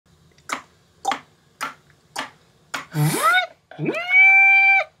Hey,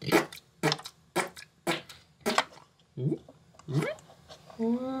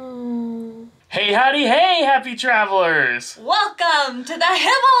 howdy, hey, happy travelers! Welcome to the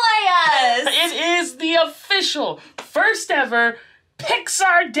Himalayas! It is the official first ever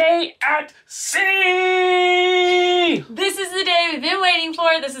Pixar Day at Sea! This is the day we've been waiting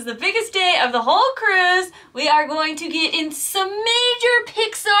for. This is the biggest day of the whole cruise. We are going to get in some major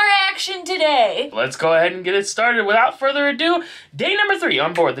Pixar action today. Let's go ahead and get it started. Without further ado, day number 3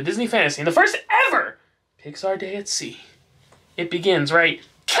 on board the Disney Fantasy, and the first ever Pixar Day at Sea. It begins right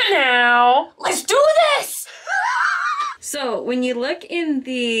now. Let's do this! So when you look in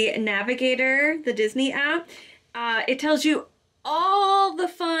the navigator, the Disney app, it tells you all the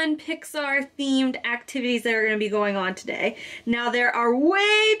fun Pixar themed activities that are going to be going on today. Now there are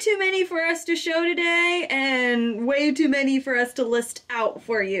way too many for us to show today and way too many for us to list out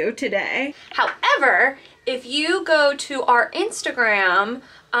for you today. However, if you go to our Instagram,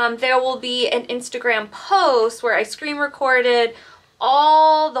 there will be an Instagram post where I screen recorded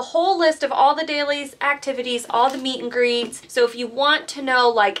the whole list of all the daily activities, all the meet and greets. So if you want to know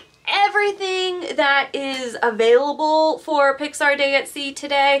like everything that is available for Pixar Day at Sea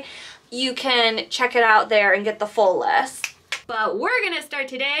today, you can check it out there and get the full list. But we're gonna start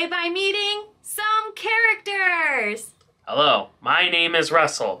today by meeting some characters. Hello, my name is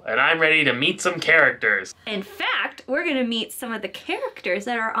Russell, and I'm ready to meet some characters. In fact, we're gonna meet some of the characters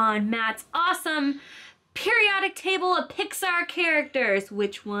that are on Matt's awesome periodic table of Pixar characters.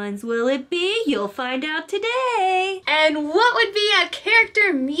 Which ones will it be? You'll find out today. And what would be a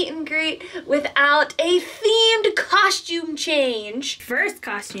character meet and greet without a themed costume change? First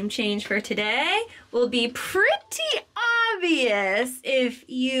costume change for today will be pretty obvious if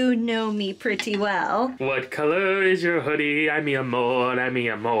you know me pretty well. What color is your hoodie? I'm mi amor, I'm mi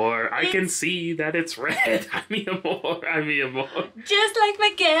amor. I can see that it's red. I'm mi amor, I'm mi amor. Just like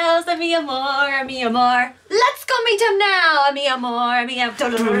Miguel's, I'm mi amor, I'm mi amor. Let's go meet him now, I'm mi amor, I'm mi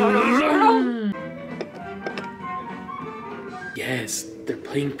amor. Yes, they're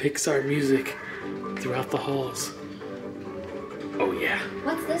playing Pixar music throughout the halls. Oh yeah.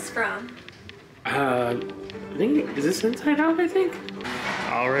 What's this from? I think, is this Inside Out, I think?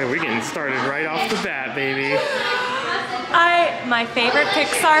 Alright, we're getting started right off the bat, baby. My favorite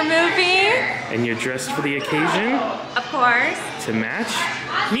Pixar movie. And you're dressed for the occasion? Of course. To match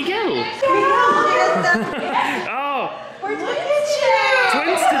Miguel. Oh! We're twins today.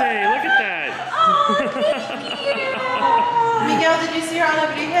 Twins today, look at that. Oh, thank you. Miguel, did you see her on a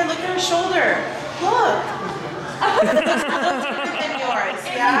video? Look at her shoulder. Look. Looks different than yours,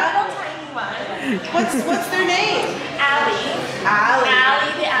 yeah? What's their name? Allie. Allie.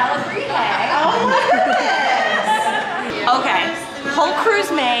 Allie the Alabrite. Oh my goodness. Okay, whole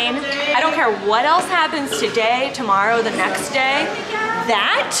cruise main. I don't care what else happens today, tomorrow, the next day.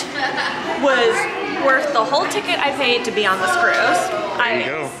 That was worth the whole ticket I paid to be on this cruise. There you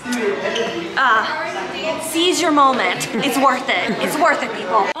go. Seize your moment. It's worth it. It's worth it,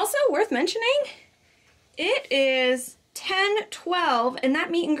 people. Also worth mentioning, it is 10:12, and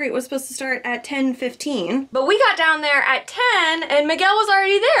that meet and greet was supposed to start at 10:15. But we got down there at 10, and Miguel was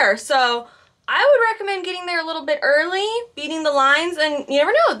already there, so I would recommend getting there a little bit early, beating the lines, and you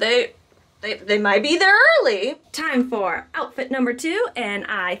never know, they might be there early. Time for outfit number 2, and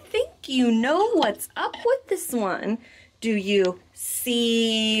I think you know what's up with this one. Do you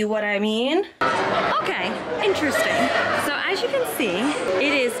see what I mean? Okay, interesting. So as you can see,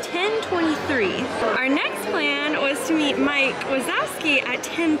 it is 10:23. Our next plan was to meet Mike Wazowski at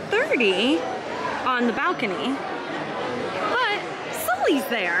 10:30 on the balcony. But Sully's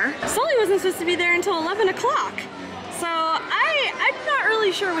there. Sully wasn't supposed to be there until 11 o'clock. So I'm not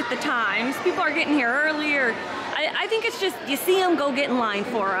really sure with the times. People are getting here earlier. I think it's just, you see them, go get in line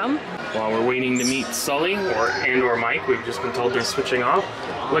for them. While we're waiting to meet Sully or Mike, we've just been told they're switching off.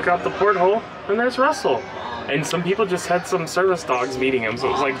 Look out the porthole, and there's Russell. And some people just had some service dogs meeting him, so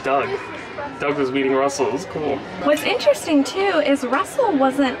it was like Doug. Doug was meeting Russell. It was cool. What's interesting too is Russell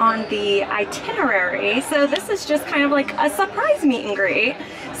wasn't on the itinerary, so this is just kind of like a surprise meet and greet.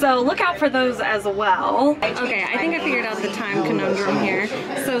 So look out for those as well. Okay, I think I figured out the time conundrum here.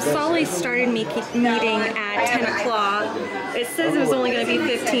 So Sully started meeting at 10 o'clock. It says it was only going to be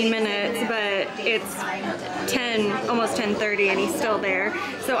 15 minutes, but it's 10, almost 10:30, and he's still there.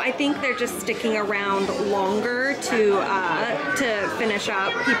 So I think they're just sticking around longer to finish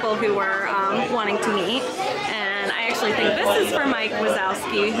up people who were wanting to meet. And I actually think this is for Mike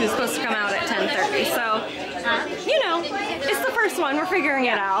Wazowski, who's supposed to come out at 10:30. So, you know, it's the first one. We're figuring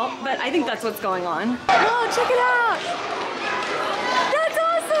it out, but I think that's what's going on. Oh, check it out! That's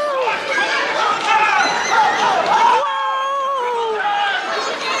awesome!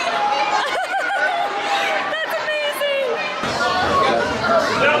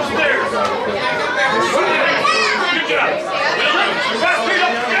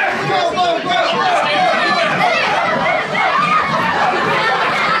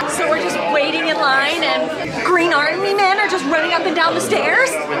 running up and down the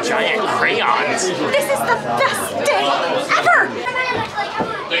stairs. With giant crayons. This is the best day ever!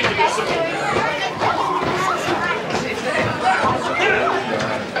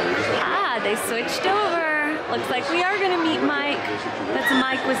 Ah, they switched over. Looks like we are gonna meet Mike. That's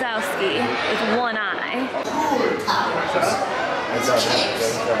Mike Wazowski with one eye.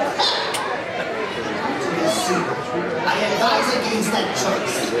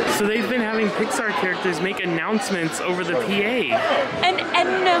 So they've been having Pixar characters make announcements over the PA. And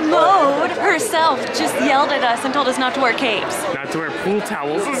Edna Mode herself just yelled at us and told us not to wear capes. Not to wear pool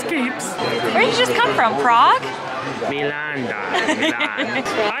towels as capes. Where did you just come from, Prague? Milan.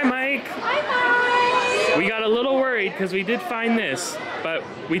 Hi, Mike. Hi, Mike. We got a little worried because we did find this, but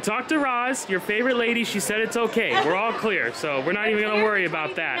we talked to Roz, your favorite lady. She said it's okay. We're all clear, so we're not even gonna worry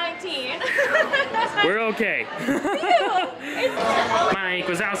about that. 19. We're okay. Mike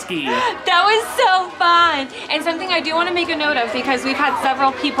Wazowski. That was so fun. And something I do want to make a note of, because we've had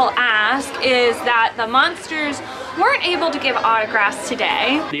several people ask, is that the monsters weren't able to give autographs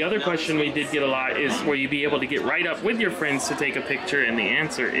today. The other question we did get a lot is, will you be able to get right up with your friends to take a picture? And the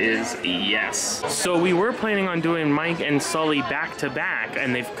answer is yes. So we were planning on doing Mike and Sully back to back,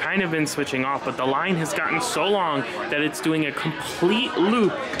 and they've kind of been switching off, but the line has gotten so long that it's doing a complete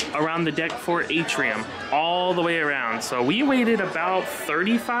loop around the deck 4 atrium, all the way around. So we waited about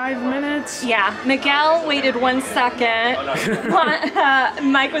 35 minutes. Yeah, Miguel waited 1 second.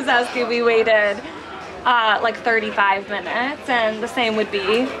 Mike Wazowski, we waited like 35 minutes, and the same would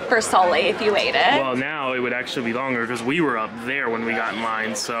be for Sully if you waited. Well, now it would actually be longer because we were up there when we got in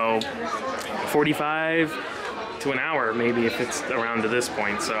line, so 45 to an hour maybe if it's around to this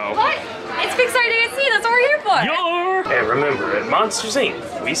point, so. What? It's Pixar Day at Sea, that's what we're here for! And remember, at Monsters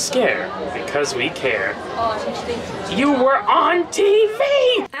Inc., we scare because we care. You were on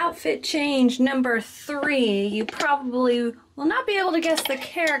TV! Outfit change number 3. You probably will not be able to guess the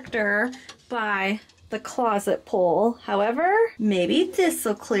character by the closet pull. However, maybe this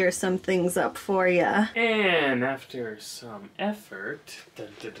will clear some things up for you. And after some effort, dun,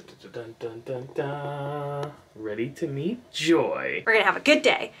 dun, dun, dun, dun, dun, dun, ready to meet Joy. We're gonna have a good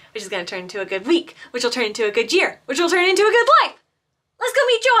day, which is gonna turn into a good week, which will turn into a good year, which will turn into a good life. Let's go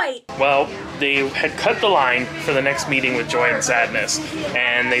meet Joy! Well, they had cut the line for the next meeting with Joy and Sadness,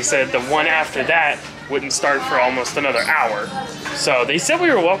 and they said the one after that wouldn't start for almost another hour. So they said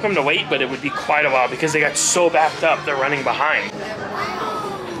we were welcome to wait, but it would be quite a while because they got so backed up they're running behind.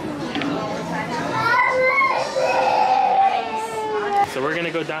 So we're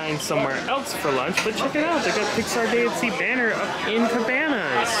gonna go dine somewhere else for lunch, but check it out, they got Pixar Day at Sea banner up in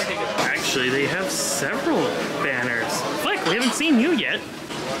Cabanas. Actually, they have several banners. Flick, we haven't seen you yet.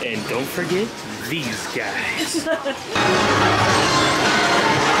 And don't forget these guys.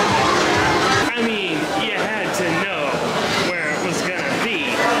 I mean, you had to know where it was gonna be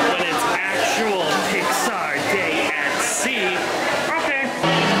when it's actual Pixar Day at Sea. Okay.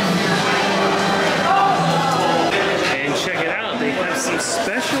 And check it out, they have some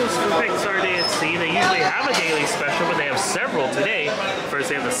specials for Pixar Day at Sea. They usually have a daily special, but they have several today. First,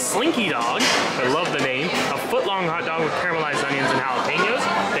 they have the Slinky Dog. I love the name. A foot-long hot dog with caramelized onions and jalapenos.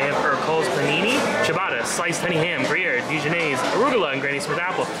 They have Urkel's panini, ciabatta, sliced honey ham, Gruyere, Dijonnaise, arugula, and Granny Smith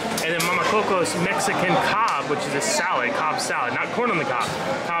apple. And then Mama Coco's Mexican Cobb, which is a salad, Cobb salad, not corn on the cob,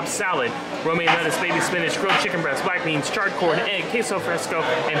 Cobb salad, romaine lettuce, baby spinach, grilled chicken breast, black beans, charred corn, egg, queso fresco,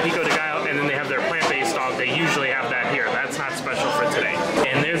 and pico de gallo. And then they have their plant-based dog. They usually have that here. That's not special for today.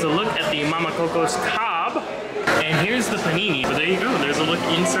 And there's a look at the Mama Coco's Cobb. And here's the panini. So there you go. There's a look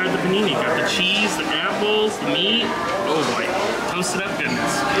inside the panini. Got the cheese, the apples, the meat. Oh boy, toasted up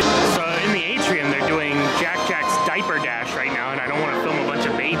goodness. So in the atrium, they're doing Jack Jack's diaper dash right now, and I don't want to film a bunch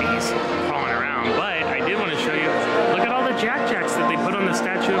of babies crawling around, but I did want to show you. Look at all the Jack Jacks that they put on the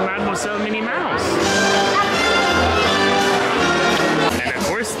statue of Mademoiselle Minnie Mouse. And of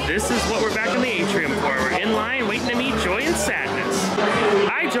course, this is what we're back in the atrium for. We're in line waiting to meet Joy and Sadness.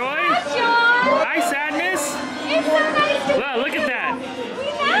 Hi, Joy. Hi, Joy. Hi, Sadness. It's so nice to Wow, look at that.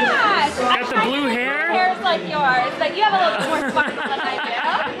 Yes. Got the blue hair? My hair's like yours, but you have a little bit more sparkle than I do.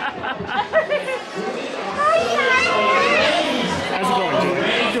 Hi, How's it going, Joy?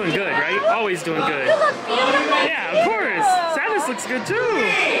 You're doing good, right? Always doing good. you look beautiful. Yeah, of course. Sadness looks good too.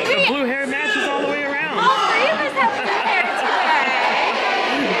 The blue hair matches all the way around. All 3 of us have blue hair today.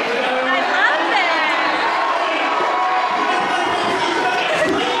 I love it.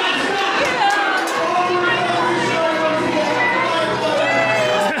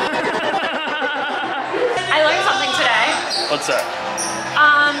 I learned something today. What's that?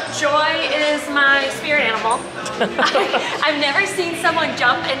 Joy is my spirit animal. I've never seen someone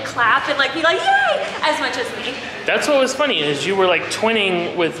jump and clap and like be like, yay! as much as me. That's what was funny, is you were like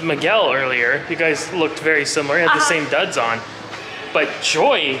twinning with Miguel earlier. You guys looked very similar, had the same duds on. But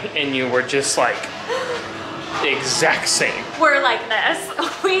Joy and you were just like the exact same. We're like this.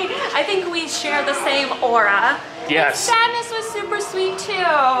 I think we share the same aura. Yes. And Sadness was super sweet too.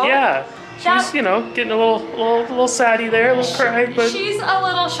 Yeah. She was, you know, getting a little saddie there, a little cry, but... She's a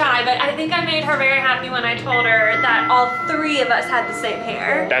little shy, but I think I made her very happy when I told her that all three of us had the same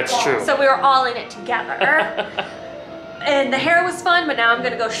hair. That's true. So we were all in it together. And the hair was fun, but now I'm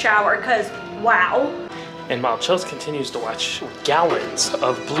gonna go shower, because wow. And while Chels continues to watch gallons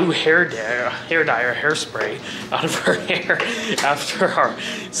of blue hair dye or hairspray out of her hair after our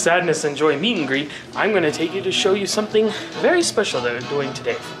Sadness and Joy meet and greet, I'm going to take you to show you something very special that we're doing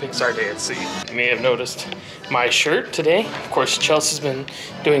today for Pixar Day at Sea. You may have noticed my shirt today. Of course, Chelsea has been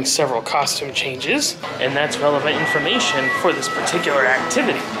doing several costume changes, and that's relevant information for this particular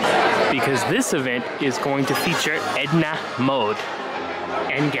activity. Because this event is going to feature Edna Mode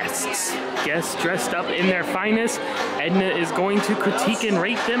and guests. Guests dressed up in their finest. Edna is going to critique and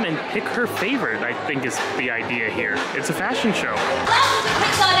rate them and pick her favorite, I think is the idea here. It's a fashion show. Welcome to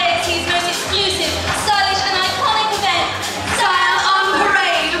Pixar Day at Sea's most exclusive, stylish and iconic event, Style on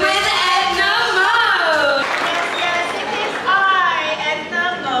Parade with Edna Mode. Yes, it is I,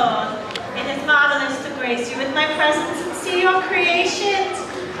 Edna Mode. It is marvelous to grace you with my presence and see your creations.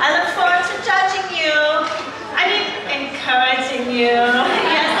 I look forward to judging you. I mean, encouraging you.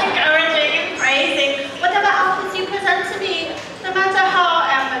 Yes, encouraging and praising whatever outfits you present to me, no matter how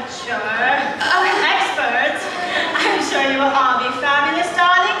amateur or expert. I'm sure you will all be fabulous,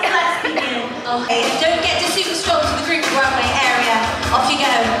 darlings. Let's begin. Okay, don't get too super strong to the group runway area. Off you go.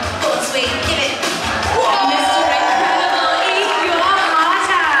 Full sweep. Give it. Whoa. Mr. Incredible, eat your heart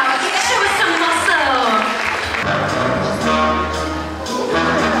out. Show us some muscle.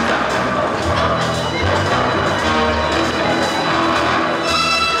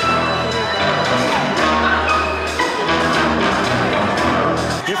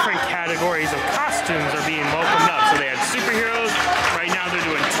 Different categories of costumes are being welcomed up. So they had superheroes. Right now they're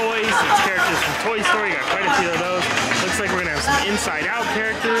doing toys. It's characters from Toy Story. Got quite a few of those. Looks like we're gonna have some Inside Out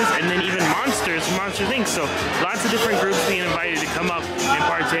characters, and then even monsters from Monsters Inc. So lots of different groups being invited to come up and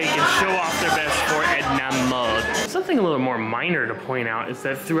partake and show off their best for Edna Mode. Something a little more minor to point out is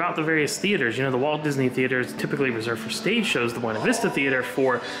that throughout the various theaters, you know, the Walt Disney Theater is typically reserved for stage shows, the Buena Vista Theater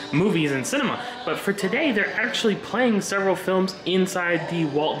for movies and cinema. But for today, they're actually playing several films inside the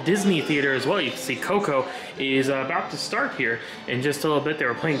Walt Disney Theater as well. You can see Coco is about to start here in just a little bit. They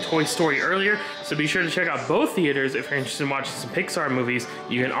were playing Toy Story earlier, so be sure to check out both theaters if you're interested in watching some Pixar movies.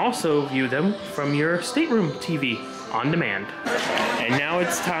 You can also view them from your stateroom TV on demand. And now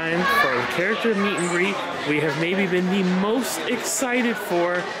it's time for a character meet and greet we have maybe been the most excited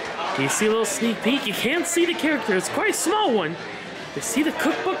for. You see a little sneak peek. You can't see the character, it's quite a small one. You see the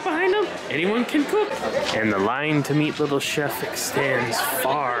cookbook behind him? Anyone can cook. And the line to meet Little Chef extends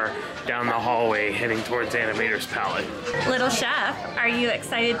far down the hallway heading towards Animator's Palette. Little Chef, are you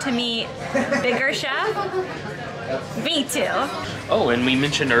excited to meet Bigger Chef? Me too. Oh, and we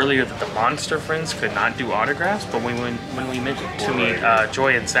mentioned earlier that the Monster Friends could not do autographs, but when we mentioned to meet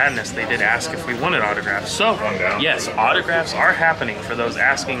Joy and Sadness, they did ask if we wanted autographs. So, yes, autographs are happening for those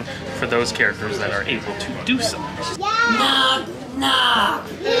asking for those characters that are able to do so. Knock, knock.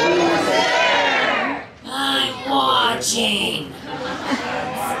 Who's there? I'm watching.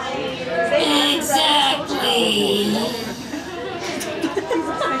 Exactly.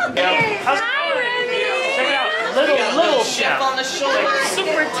 How's it going? Check it out. Little Chef on the shoulder.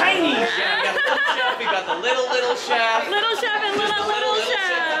 Super tiny. Yeah, we got the little chef. Little Chef and little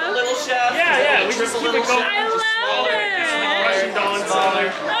Chef. Little chef. Yeah, we just keep it going. I love it. Russian doll and smaller.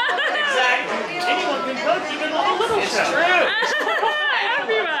 Exactly. Anyone can cook, even little It's Chef. true.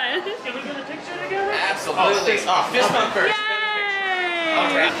 Everyone. Can we get a picture together? Absolutely. Oh, fist bump first. Yay!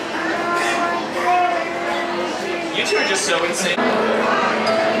 Okay. You two are just so insane.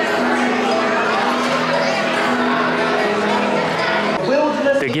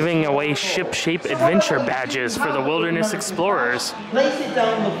 They're giving away ship-shape adventure badges for the wilderness explorers. Place it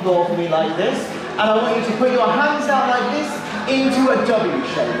down on the floor for me like this, and I want you to put your hands out like this into a W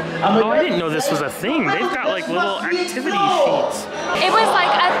shape. Oh, I didn't know this was a thing. They've got like little activity sheets. It was like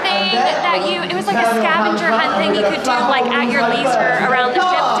a thing that it was like a scavenger hunt thing you could do like at your leisure around the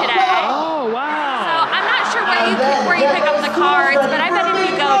ship today. Oh, wow. So I'm not sure where you pick up the cards, but I bet if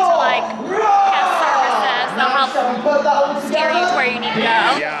you go to like guest services, they'll help steer you to where you need to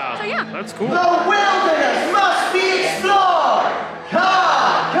go. Yeah, So yeah. that's cool. The wilderness must be explored!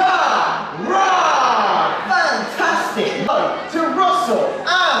 Ra! Fantastic! To Russell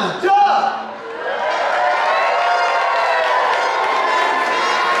and Doug!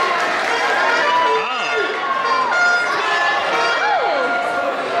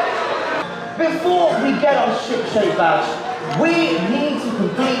 before we get our ship-shape badge, we need to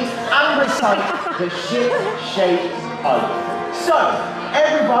complete and recite the ship-shape oath. So,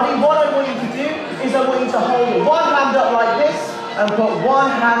 everybody, what I want you to do is I want you to hold one hand up like this and put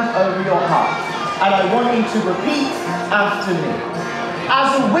one hand over your heart. And I want you to repeat after me.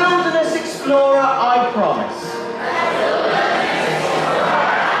 As a wilderness explorer, I promise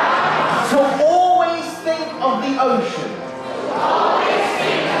to always think of the ocean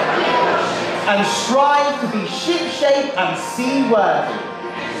and strive to be ship-shape and seaworthy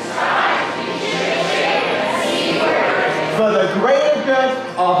for the greater good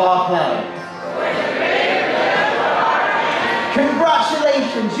of our planet.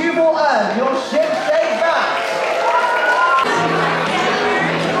 Congratulations, you've all earned your ship-shape badge.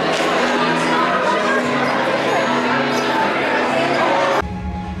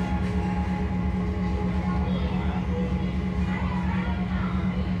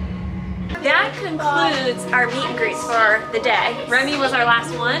 That concludes our meet and greets for the day. Remy was our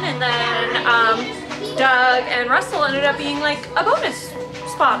last one, and then Doug and Russell ended up being like a bonus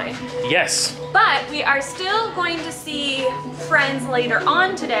spotting. Yes. But we are still going to see friends later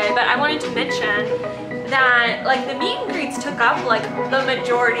on today, but I wanted to mention that like the meet and greets took up like the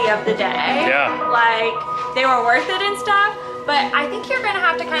majority of the day. Yeah. Like they were worth it and stuff. But I think you're gonna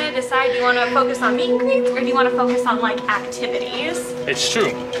have to kind of decide, do you want to focus on meet and greets or do you want to focus on like activities? It's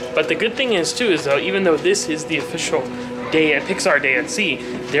true. But the good thing is too, is though, even though this is the official day at Pixar Day at Sea,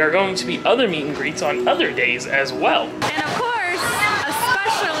 there are going to be other meet and greets on other days as well. And of course,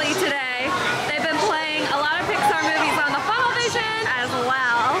 especially today, they've been playing a lot of Pixar movies on the funnel vision as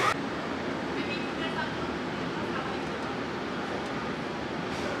well.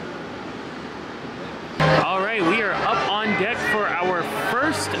 All right, we are up on deck for our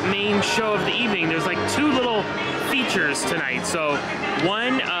first main show of the evening. There's like two little features tonight. So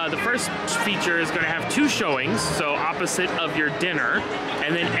one, the first feature is going to have two showings, so opposite of your dinner,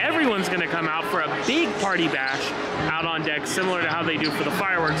 and then everyone's going to come out for a big party bash out on deck, similar to how they do for the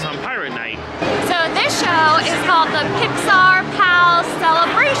fireworks on Pirate Night. So this show is called the Pixar Pals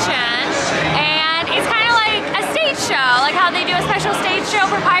Celebration, and it's kind of like a stage show, like how they do a special stage show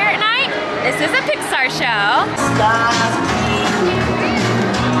for Pirate Night. This is a Pixar show.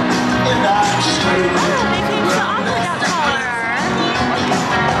 Oh, they changed the aqua duck color.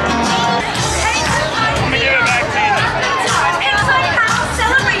 Let me give it back to you. Pixar Pals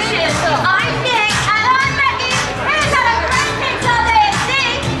Celebration. I'm Nick, and I'm Becky. Here's how the great Pixar Day at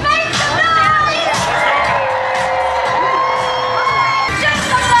Sea. Make some noise! Just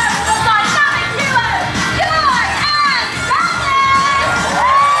the love of the dynamic duo, Joy and Sadness!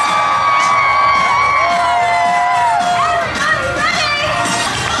 Everybody ready?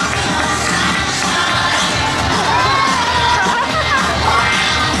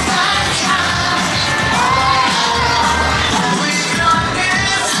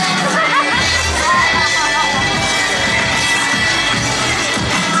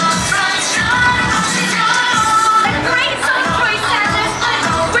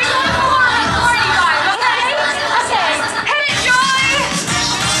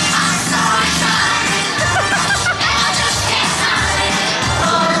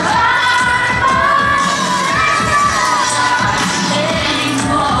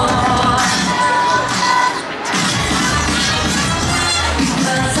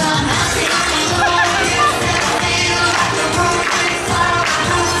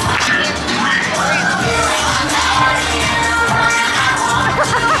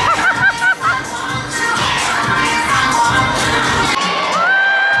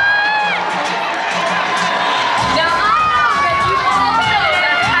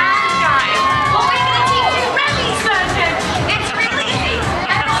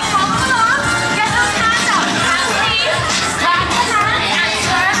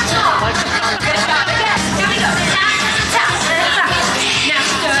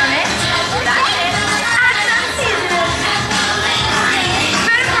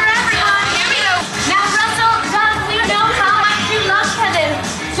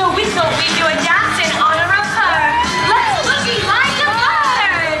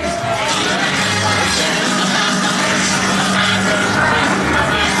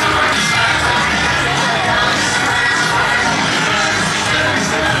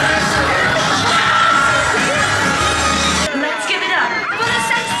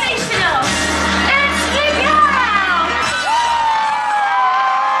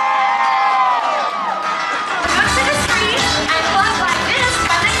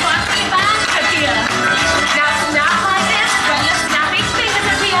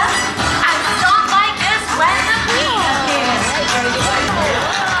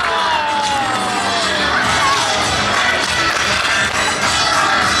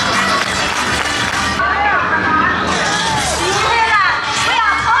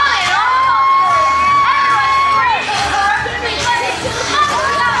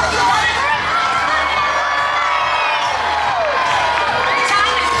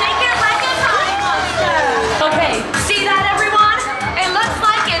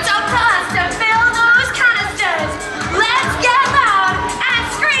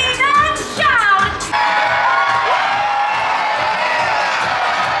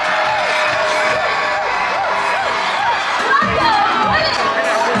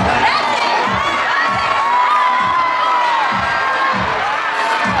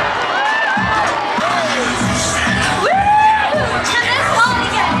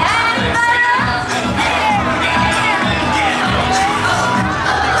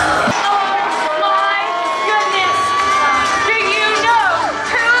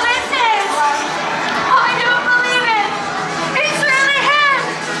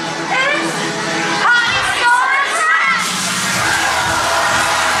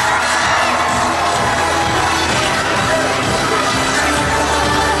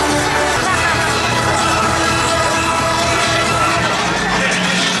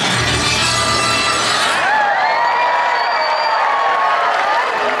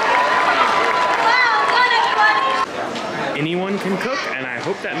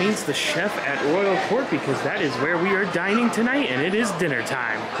 means the chef at Royal Court, because that is where we are dining tonight, and it is dinner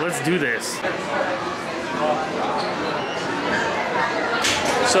time. Let's do this.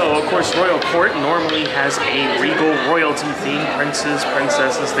 So, of course, Royal Court normally has a regal royalty theme, princes,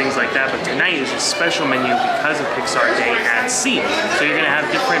 princesses, things like that, but tonight is a special menu because of Pixar Day at Sea. So you're going to have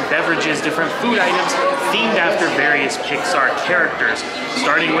different beverages, different food items themed after various Pixar characters.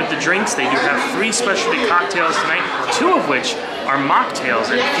 Starting with the drinks, they do have 3 specialty cocktails tonight, 2 of which are mocktails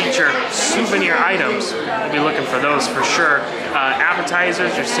and feature souvenir items. We'll be looking for those for sure.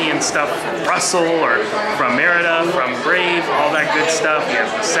 Appetizers, you're seeing stuff from Russell or from Merida, from Brave, all that good stuff. You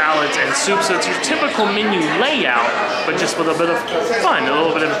have salads and soups, so it's your typical menu layout, but just with a bit of fun, a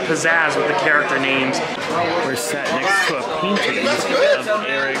little bit of pizzazz with the character names. We're sat next to a painting of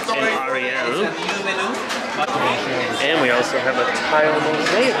Eric and Ariel. And we also have a tile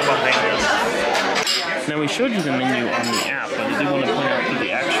mosaic behind us. Now we showed you the menu on the app, but I do want to point out that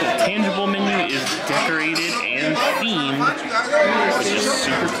the actual tangible menu is decorated and themed, which is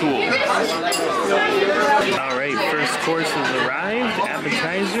super cool. Alright, first course has arrived.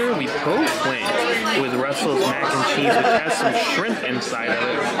 Appetizer, we both went with Russell's mac and cheese, which has some shrimp inside of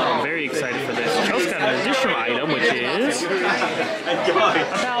it. I'm very excited for this. Chelse's got an additional item, which is a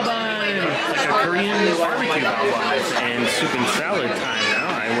bao bun, like a Korean barbecue bao bun. And soup and salad time now.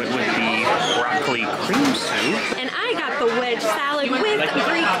 I went with the broccoli cream soup. And I got the wedge salad with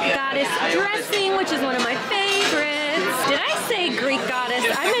Greek goddess dressing, which is one of my favorites. Did I say Greek goddess?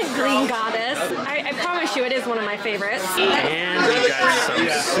 I meant green goddess. I promise you it is one of my favorites. And we got some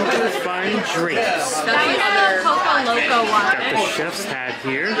super fun drinks. That was the Coco Loco one. Got the chef's hat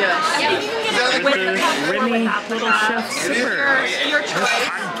here. With the Remy little chef sipper. Your choice.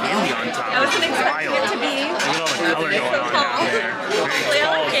 Cotton candy on top. I wasn't expecting it to be. Look at all the color going on down there.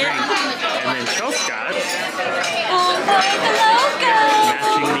 Very tall drink. And then Chelsea got Coco Loco.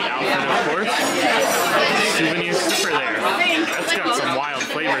 matching the outfit, of course. Souvenir sipper there. That's got some wild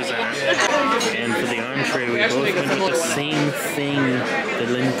flavors in it. And for the entree, we both went with the same thing, the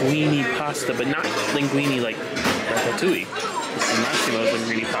linguine pasta, but not linguine like ratatouille. This is Massimo's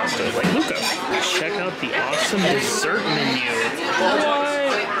linguine pasta, like Luca. Check out the awesome dessert menu.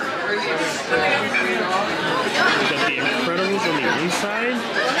 What? Got the Incredibles on the inside.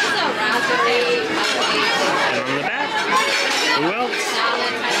 And on the back, who else?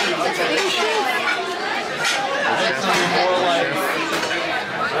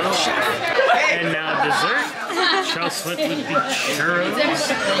 And now dessert. Chelsea went with the churros.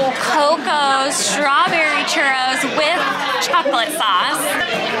 Cocoa strawberry churros with chocolate sauce.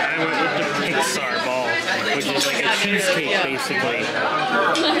 I went with the Pixar ball, which is like a cheesecake basically.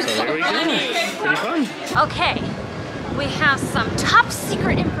 So there we go. Pretty fun. Okay, we have some top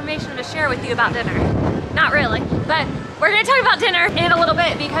secret information to share with you about dinner. Not really, but we're gonna talk about dinner in a little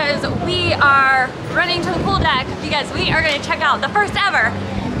bit because we are running to the pool deck because we are gonna check out the first ever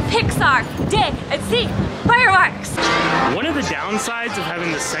Pixar Day at Sea fireworks. One of the downsides of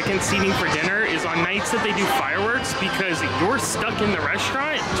having the second seating for dinner is on nights that they do fireworks because you're stuck in the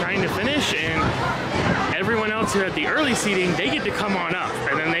restaurant trying to finish and everyone else who had the early seating, they get to come on up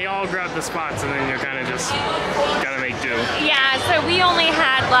and then they all grab the spots and then you're kind of just gotta make do. Yeah, so we only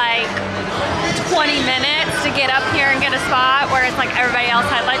had like 20 minutes to get up here and get a spot, whereas like everybody else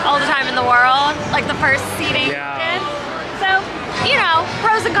had like all the time in the world, like the first seating did. So, you know,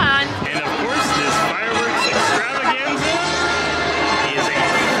 pros and cons. And of course, this fireworks extravaganza is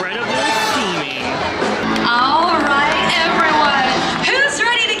incredible theming. All right, everyone. Who's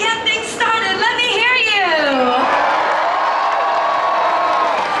ready to get things started? Let me hear you.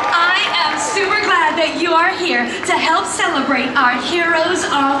 I am super glad that you are here to help celebrate our Heroes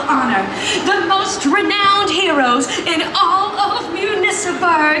of Honor, the most renowned heroes in all of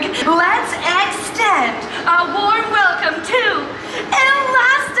Municipalburg. Let's extend a warm welcome to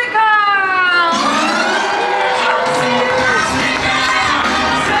Elastigirl.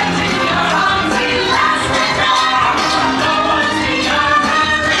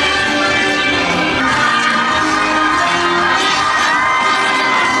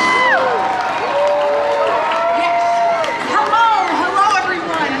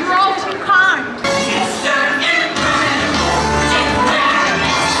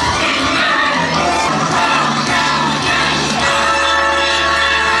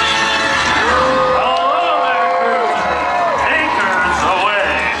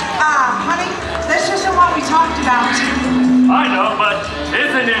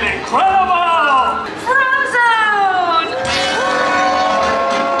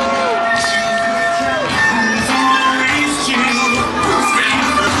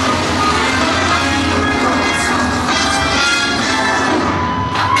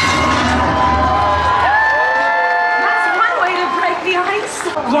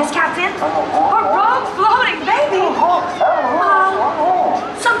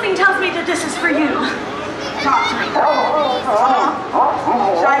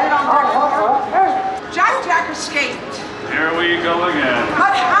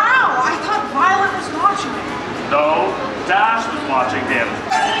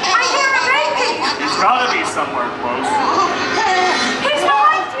 somewhere close. He's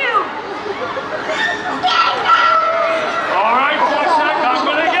behind you! All right, Jack, I'm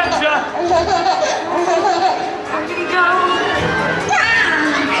gonna get ya. Where did he go?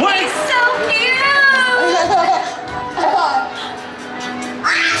 Wait. He's so cute!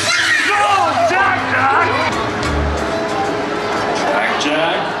 Go, Jack!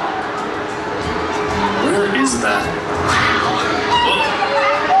 Jack? Where is that?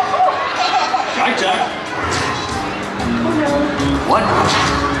 Jack? What?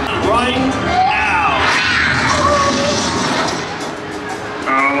 Right now!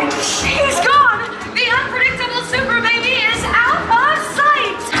 Ouch. He's gone! The unpredictable super baby is out of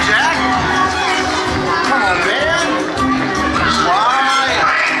sight! Jack? Come on, man. Why?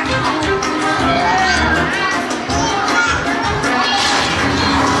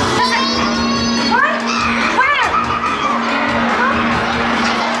 What? Where?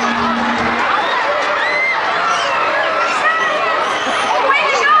 Way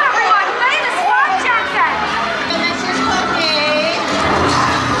to go, everyone! Play the spot jacket! This is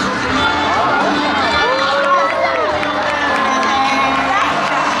Cookie.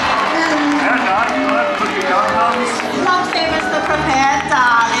 Long favors the prepared,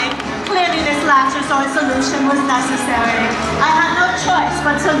 darling. Clearly this last resort solution was necessary. I had no choice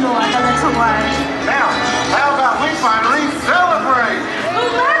but to lure the little one. Now, how about we finally celebrate?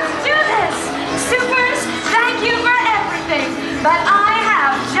 Let's do this! Supers, thank you for everything, but I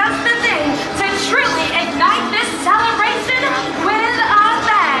have just the thing to truly ignite this celebration with a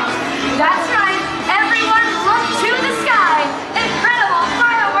bang. That's right, everyone look to the sky. Incredible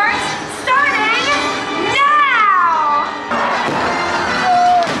fireworks starting now!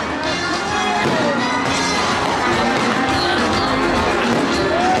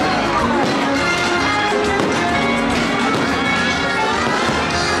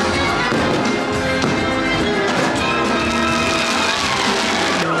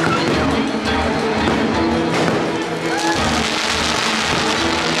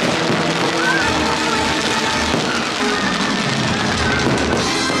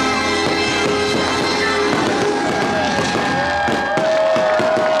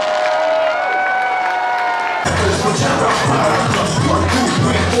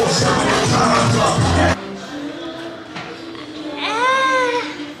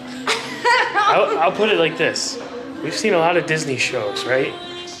 I'll put it like this. We've seen a lot of Disney shows, right?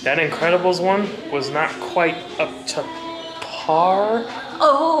 That Incredibles one was not quite up to par.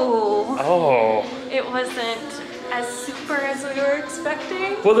 Oh, Oh. it wasn't as super as we were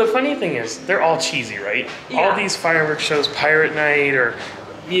expecting. Well, the funny thing is, they're all cheesy, right? Yeah. All these fireworks shows, Pirate Night, or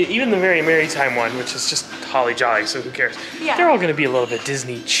even the Very Merry Time one, which is just holly jolly, so who cares? Yeah. They're all gonna be a little bit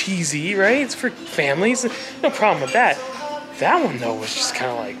Disney cheesy, right? It's for families, no problem with that. That one, though, was just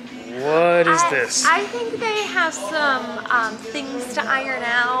kind of like, what is this? I think they have some things to iron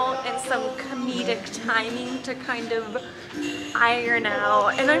out and some comedic timing to kind of iron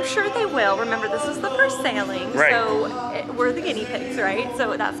out, and I'm sure they will. Remember, this is the first sailing, Right. so we're the guinea pigs, right?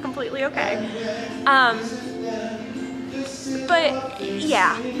 So that's completely okay. But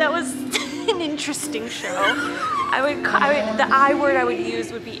yeah, that was an interesting show. The I word I would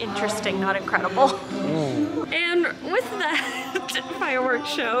use would be interesting, not incredible. And with that, fireworks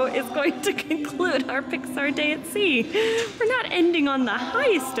show is going to conclude our Pixar Day at Sea. We're not ending on the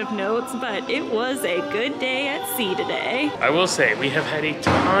highest of notes, but it was a good day at sea today. I will say, we have had a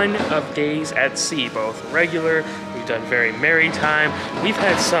ton of days at sea, both regular, we've done Very Merry Time, we've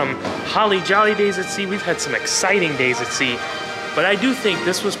had some holly jolly days at sea, we've had some exciting days at sea, but I do think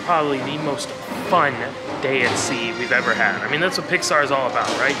this was probably the most fun day at sea we've ever had. I mean, that's what Pixar is all about,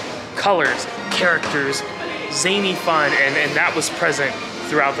 right? Colors, characters, zany fun, and that was present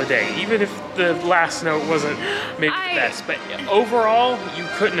throughout the day, even if the last note wasn't maybe the best. But overall, you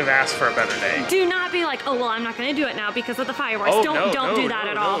couldn't have asked for a better day. Do not be like, oh, well, I'm not going to do it now because of the fireworks. Oh, don't do that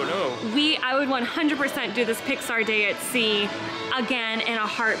at all. No. I would 100% do this Pixar Day at Sea again in a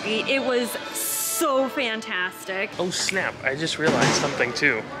heartbeat. It was so fantastic. Oh snap, I just realized something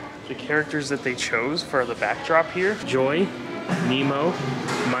too. The characters that they chose for the backdrop here, Joy, Nemo,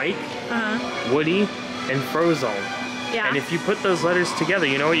 Mike, Woody, and Frozone. Yeah. And if you put those letters together,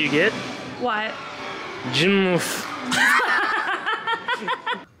 you know what you get? What? Jimf.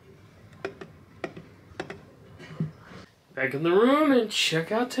 Back in the room and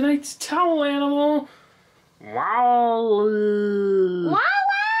check out tonight's towel animal. Wow.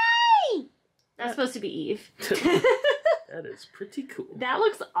 Wally! That's supposed to be Eve. That is pretty cool. That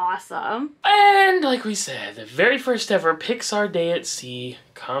looks awesome. And like we said, the very first ever Pixar Day at Sea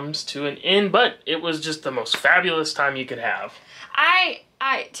comes to an end, but it was just the most fabulous time you could have.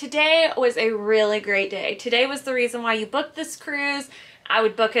 Today was a really great day. Today was the reason why you booked this cruise. I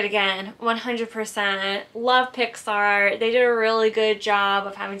would book it again, 100%. Love Pixar. They did a really good job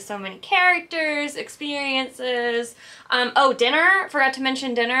of having so many characters, experiences. Oh, dinner. Forgot to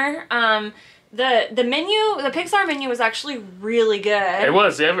mention dinner. The menu, the Pixar menu was actually really good. It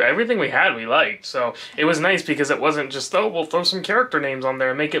was. Everything we had we liked. So it was nice because it wasn't just, oh, we'll throw some character names on there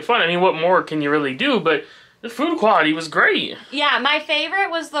and make it fun. I mean, what more can you really do? But the food quality was great. Yeah, my favorite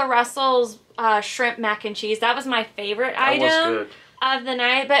was the Russell's shrimp mac and cheese. That was my favorite item of the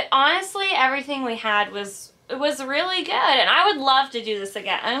night. But honestly, everything we had was really good. And I would love to do this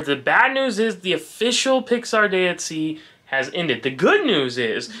again. The bad news is the official Pixar Day at Sea has ended. The good news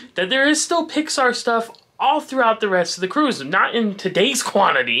is that there is still Pixar stuff all throughout the rest of the cruise, not in today's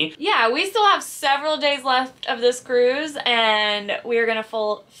quantity. Yeah, we still have several days left of this cruise, and we're gonna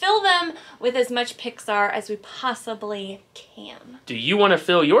fill them with as much Pixar as we possibly can. Do you want to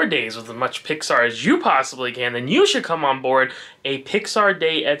fill your days with as much Pixar as you possibly can? Then you should come on board a Pixar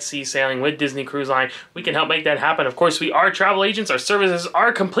Day at Sea sailing with Disney Cruise Line. We can help make that happen. Of course, we are travel agents. Our services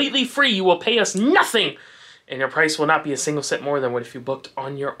are completely free. You will pay us nothing, and your price will not be a single cent more than what if you booked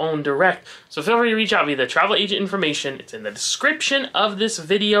on your own direct. So feel free to reach out via the travel agent information. It's in the description of this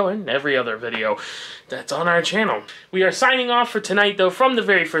video and every other video that's on our channel. We are signing off for tonight, though, from the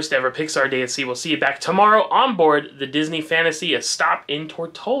very first ever Pixar Day at Sea. We'll see you back tomorrow on board the Disney Fantasy, a stop in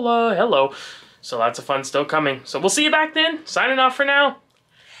Tortola. Hello. So lots of fun still coming. So we'll see you back then. Signing off for now.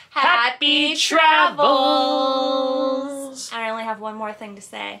 Happy travels! I only have one more thing to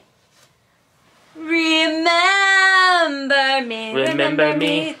say. Remember me, remember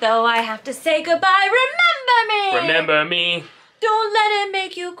me, though I have to say goodbye, remember me! Remember me. Don't let it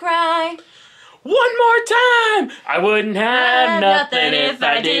make you cry. One more time! I wouldn't have nothing if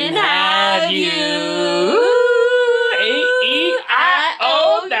I didn't have you.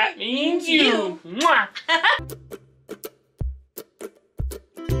 A-E-I-O, that means you. Mwah.